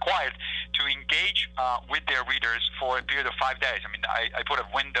quite required, to engage with their readers for a period of 5 days. I mean, I put a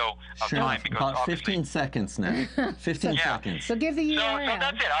window of time because about 15 seconds now. 15 seconds. So give the URL. So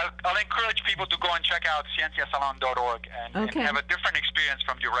that's it. I'll encourage people to go and check out scientiasalon.org and have a different experience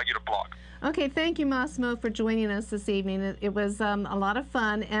from your regular blog. Okay, thank you, Massimo, for joining us this evening. It was a lot of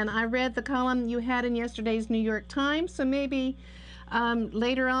fun, and I read the column you had in yesterday's New York Times, so maybe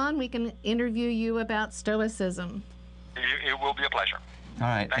later on we can interview you about Stoicism. It will be a pleasure. All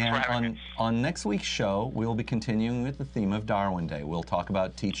right, Thanks for having and me. on next week's show, we'll be continuing with the theme of Darwin Day. We'll talk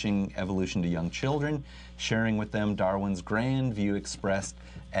about teaching evolution to young children, sharing with them Darwin's grand view expressed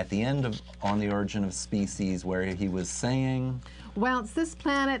at the end of On the Origin of Species, where he was saying, Whilst this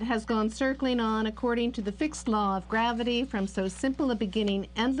planet has gone circling on according to the fixed law of gravity, from so simple a beginning,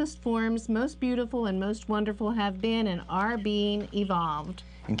 endless forms, most beautiful and most wonderful, have been and are being evolved.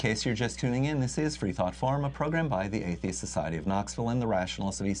 In case you're just tuning in, this is Freethought Forum, a program by the Atheist Society of Knoxville and the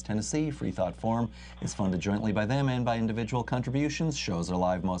Rationalists of East Tennessee. Freethought Forum is funded jointly by them and by individual contributions. Shows are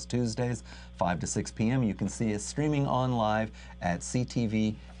live most Tuesdays, 5 to 6 p.m. You can see us streaming on live at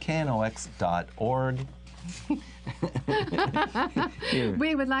ctvknox.org.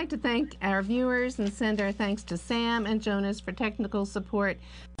 We would like to thank our viewers and send our thanks to Sam and Jonas for technical support.